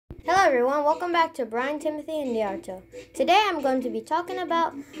Hello everyone, welcome back to Brian, Timothy, and Diarto. Today I'm going to be talking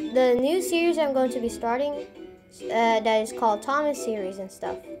about the new series I'm going to be starting that is called Thomas series and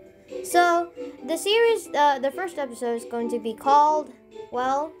stuff. So, the series, the first episode is going to be called,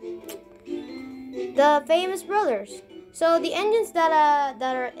 well, The Famous Brothers. So, the engines that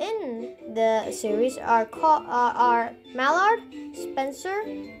are in the series are Mallard, Spencer,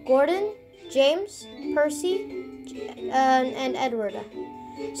 Gordon, James, Percy, and Edward.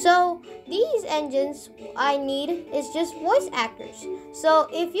 So these engines I need is just voice actors. So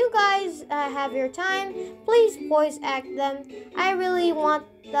if you guys have your time, please voice act them. I really want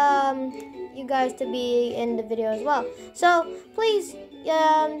you guys to be in the video as well. So please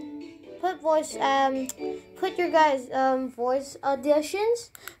put your guys voice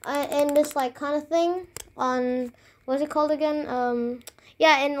auditions in this like kind of thing on what's it called again?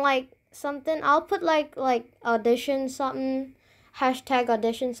 In like something. I'll put like audition something. Hashtag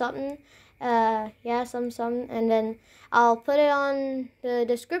audition something, some, and then I'll put it on the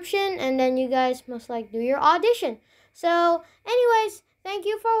description, and then you guys must do your audition. So anyways, thank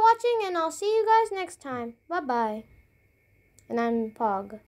you for watching, and I'll see you guys next time. Bye bye. And I'm Pog.